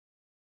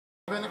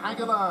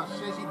Aguilar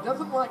says he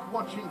doesn't like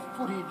watching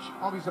footage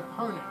of his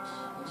opponents.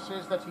 He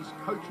says that's his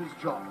coach's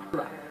job.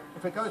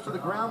 If it goes to the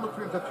ground, look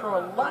for him to throw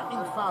a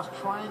lightning fast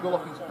triangle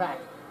off his back.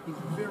 He's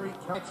very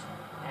confident.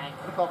 And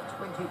kick off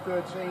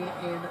 2013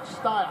 in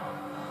style.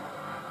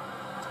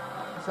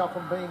 Himself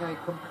from being a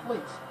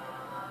complete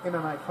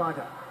MMA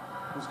fighter.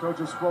 His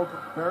coaches spoke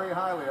very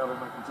highly of him,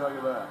 I can tell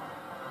you that.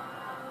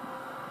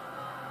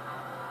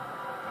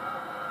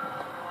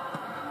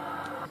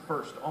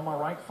 First, on my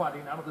right,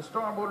 fighting out of the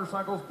Star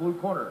Motorcycles blue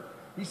corner.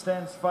 He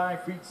stands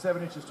 5 feet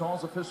 7 inches tall,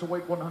 is official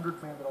weight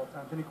 100 man at all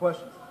times. Any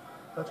questions?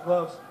 Touch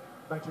gloves.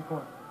 Back to your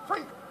corner.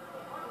 Frank.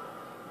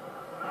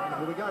 And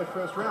here we go,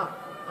 first round.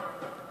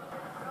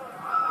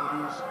 It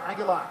is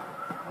Aguilar.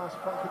 Nice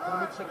front kick to the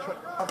midsection.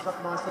 Pops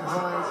up nice and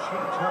high,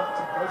 chin tucked,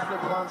 goes for the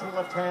glancing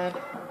left hand.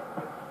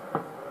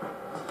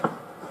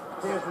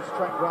 There's the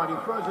straight right. He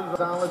throws it to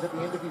Gonzalez at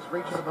the end of his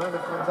reach at the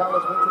moment.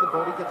 Gonzalez went to the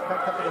body, gets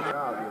back up to the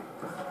ground.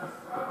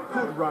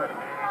 Good right.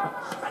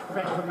 Smack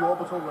back to the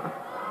orbital. A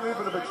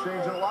little bit of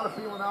exchange and a lot of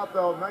feeling out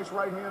though. Nice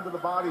right hand to the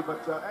body, but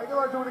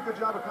Aguilar doing a good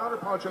job of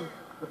counterpunching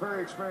the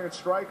very experienced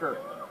striker.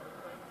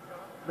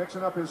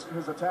 Mixing up his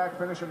attack,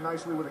 finishing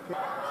nicely with a kick.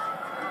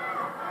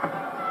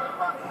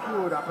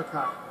 Good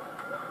uppercut.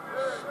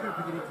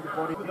 Scooping it into the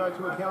body. Would go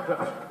to a counter.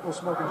 Little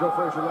smoking Joe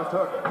Frazier left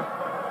hook.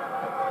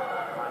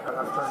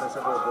 I've turned this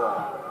into a brawl.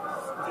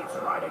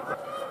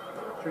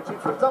 Shoots in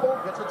for a double,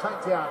 gets a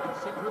takedown.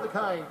 Center of the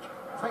cage.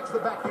 Takes the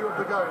back here of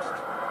the Ghost.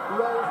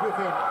 Rolls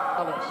within.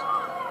 Alice.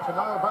 To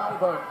no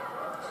elbow.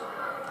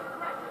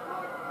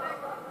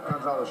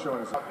 Gonzalez showing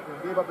his up.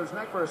 He gave up his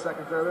neck for a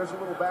second there. There's a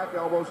little back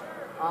elbows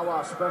a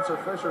la Spencer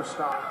Fisher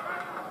style.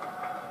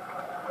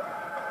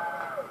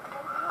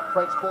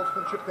 Great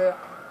sportsmanship there.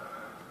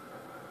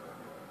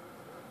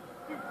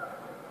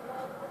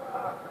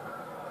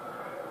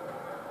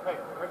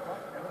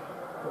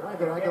 The way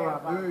that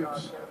Aguilar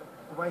moves,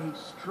 the way he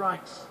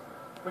strikes,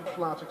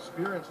 martial arts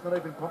experience, not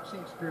even boxing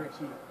experience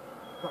here.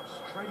 Got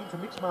straight into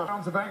mixed martial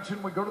rounds of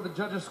action. We go to the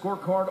judges'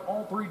 scorecard.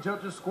 All three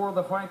judges score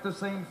the fight the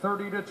same,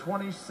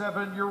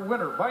 30-27. Your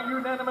winner by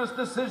unanimous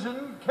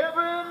decision,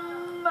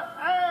 Kevin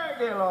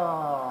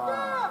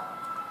Aguilar.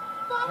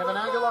 Kevin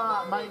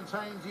Aguilar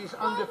maintains his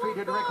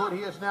undefeated record. He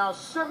is now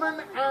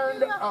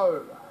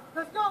 7-0.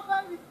 Let's go,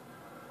 baby.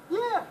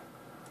 Yeah.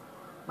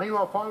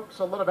 Meanwhile, folks,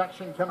 a lot of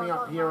action coming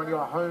up here on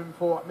your home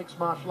for Mixed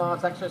Martial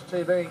Arts Access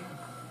TV.